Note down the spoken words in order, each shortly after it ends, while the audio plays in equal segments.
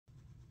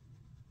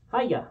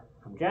Hiya,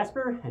 I'm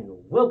Jasper, and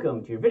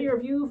welcome to your video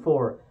review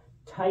for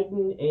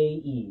Titan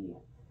AE.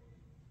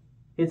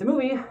 It's a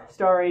movie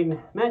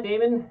starring Matt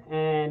Damon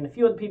and a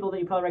few other people that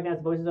you probably recognize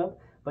the voices of,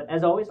 but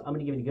as always, I'm going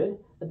to give you the good,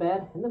 the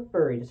bad, and the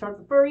furry. To start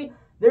with the furry,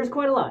 there's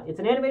quite a lot. It's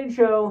an animated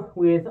show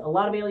with a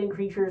lot of alien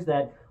creatures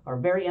that are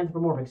very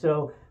anthropomorphic.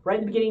 So right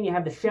in the beginning, you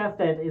have the chef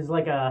that is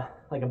like a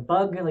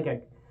bug,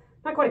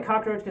 not quite a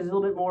cockroach because it's a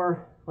little bit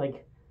more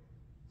like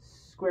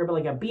square, but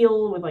like a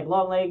beetle with like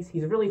long legs.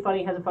 He's really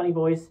funny, has a funny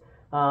voice.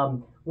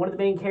 One of the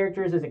main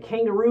characters is a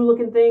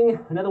kangaroo-looking thing.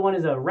 Another one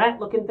is a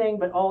rat-looking thing,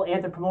 but all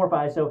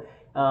anthropomorphized. So,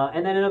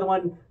 and then another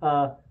one,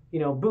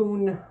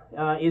 Boone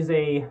is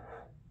a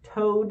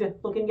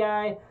toad-looking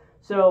guy.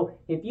 So,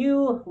 if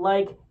you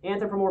like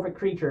anthropomorphic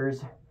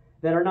creatures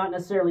that are not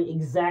necessarily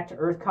exact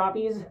Earth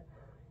copies,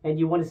 and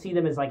you want to see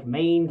them as like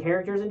main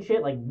characters and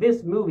shit, like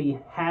this movie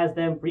has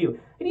them for you.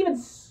 It even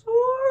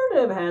sort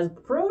of has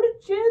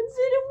protogens in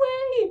a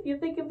way, if you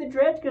think of the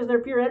Dredge, because they're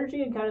pure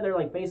energy and kind of their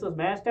like faceless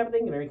mask type of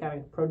thing, very kind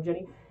of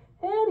protogeny.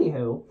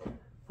 Anywho,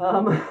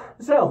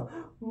 so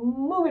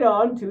moving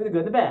on to the good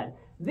and the bad.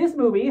 This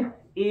movie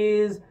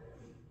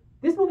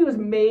was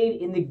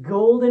made in the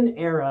golden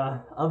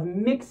era of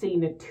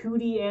mixing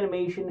 2D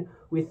animation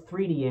with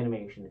 3D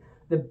animation.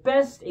 The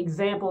best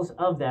examples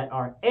of that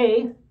are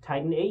A,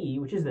 Titan AE,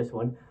 which is this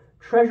one,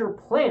 Treasure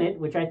Planet,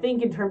 which I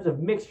think in terms of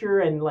mixture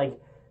and like,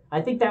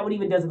 I think that one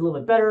even does it a little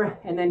bit better,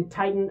 and then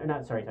Titan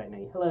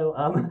AE, hello,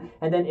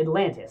 and then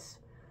Atlantis.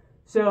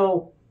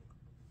 So,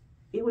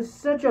 it was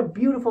such a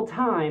beautiful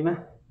time,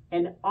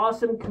 and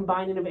awesome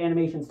combining of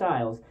animation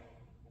styles.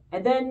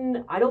 And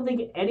then, I don't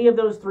think any of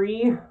those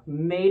three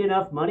made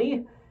enough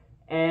money,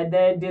 and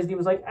then Disney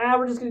was like,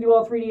 we're just going to do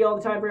all 3D all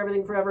the time for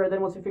everything forever, and then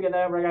once we figure that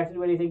out, we're not going to have to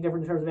do anything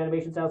different in terms of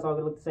animation styles, it's all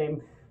going to look the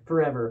same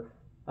forever.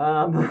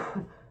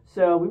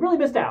 So we really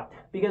missed out,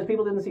 because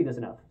people didn't see this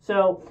enough.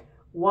 So,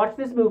 watch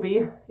this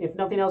movie, if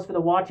nothing else for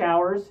the watch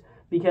hours,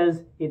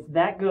 because it's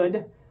that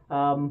good,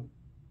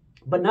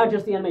 but not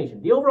just the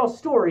animation. The overall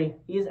story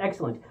is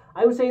excellent.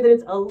 I would say that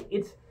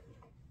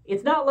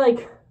it's not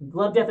like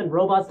Love, Death, and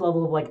Robots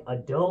level of like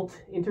adult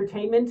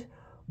entertainment,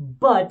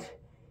 but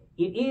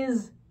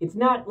it's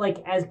not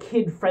like as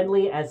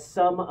kid-friendly as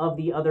some of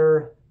the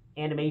other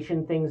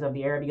animation things of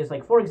the era, because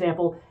like, for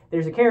example,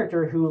 there's a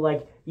character who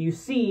like, you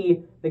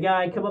see the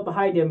guy come up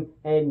behind him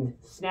and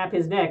snap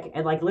his neck,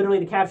 and like literally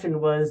the caption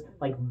was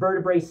like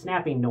vertebrae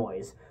snapping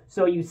noise.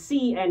 So you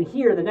see and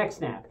hear the neck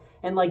snap.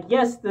 And like,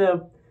 yes,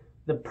 the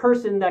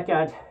person that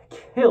got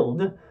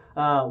killed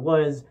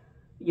was,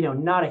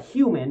 not a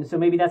human, so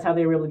maybe that's how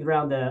they were able to get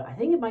around I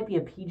think it might be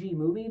a PG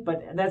movie,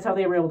 but that's how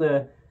they were able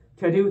to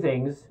do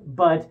things.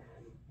 But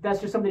that's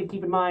just something to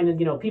keep in mind.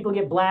 And, people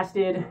get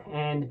blasted,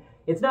 and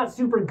it's not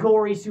super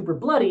gory, super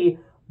bloody,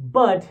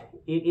 but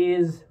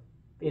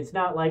it's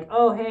not like,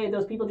 oh, hey,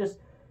 those people just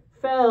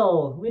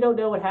fell. We don't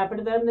know what happened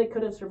to them. They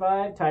could have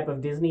survived type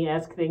of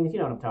Disney-esque things. You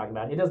know what I'm talking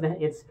about.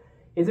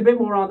 It's a bit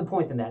more on the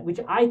point than that, which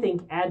I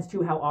think adds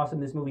to how awesome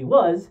this movie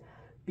was,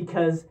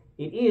 because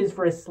it is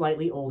for a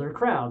slightly older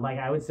crowd. Like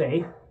I would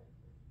say,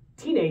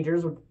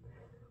 teenagers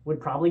would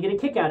probably get a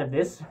kick out of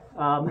this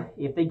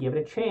if they give it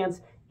a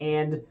chance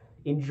and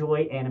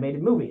enjoy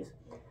animated movies.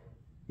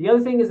 The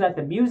other thing is that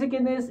the music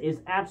in this is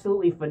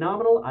absolutely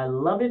phenomenal. I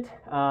love it.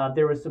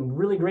 There was some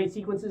really great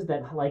sequences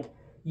that, like,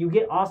 you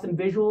get awesome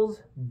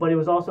visuals, but it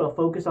was also a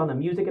focus on the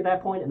music at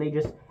that point, and they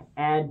just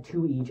add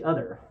to each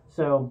other.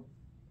 So,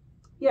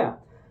 yeah.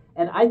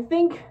 And I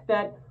think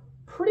that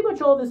pretty much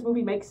all of this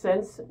movie makes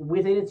sense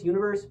within its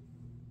universe.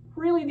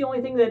 Really, the only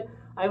thing that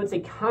I would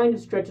say kind of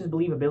stretches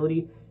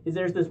believability is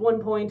there's this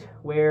one point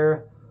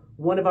where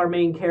one of our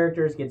main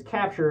characters gets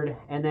captured,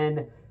 and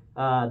then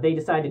they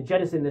decide to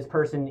jettison this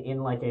person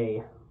in like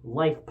a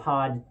life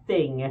pod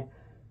thing.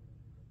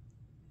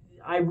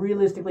 I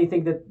realistically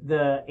think that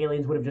the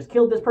aliens would have just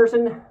killed this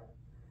person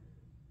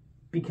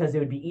because it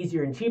would be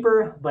easier and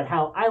cheaper, but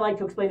how I like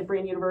to explain it for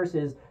in-universe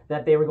is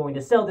that they were going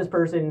to sell this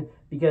person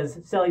because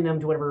selling them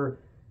to whatever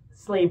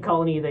slave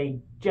colony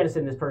they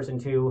jettisoned this person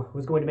to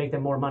was going to make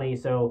them more money,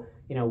 so,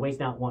 waste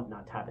not, want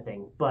not type of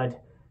thing.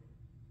 But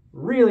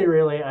really,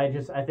 I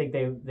think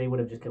they would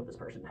have just killed this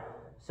person.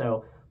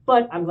 So,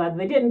 but I'm glad that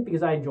they didn't,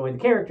 because I enjoyed the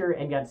character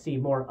and got to see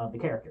more of the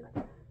character.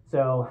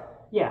 So,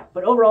 yeah.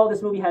 But overall,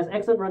 this movie has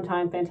excellent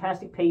runtime,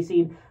 fantastic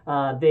pacing.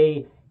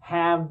 They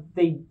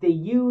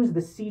use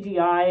the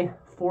CGI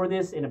for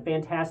this in a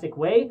fantastic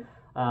way.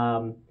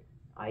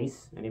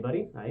 Ice,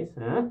 anybody? Ice?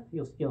 Huh?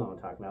 You'll know what I'm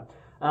talking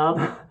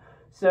about.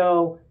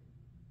 So,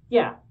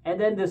 yeah. And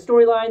then the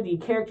storyline, the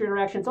character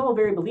interaction, it's all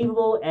very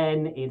believable,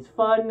 and it's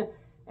fun,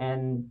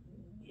 and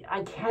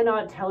I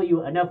cannot tell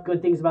you enough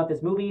good things about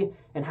this movie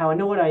and how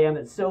annoyed I am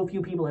that so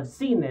few people have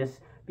seen this,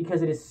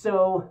 because it is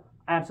so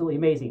absolutely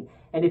amazing.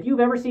 And if you've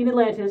ever seen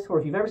Atlantis, or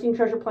if you've ever seen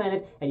Treasure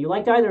Planet, and you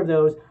liked either of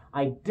those,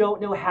 I don't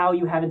know how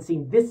you haven't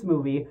seen this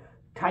movie,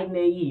 Titan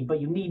AE,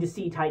 but you need to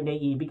see Titan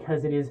AE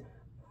because it is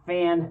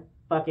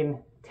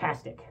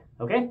fan-fucking-tastic,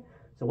 okay?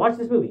 So watch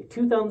this movie.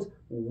 2 thumbs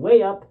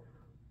way up.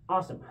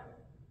 Awesome.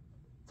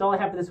 That's all I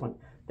have for this one.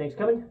 Thanks for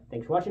coming.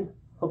 Thanks for watching.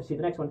 Hope to see you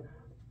in the next one.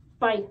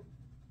 Bye.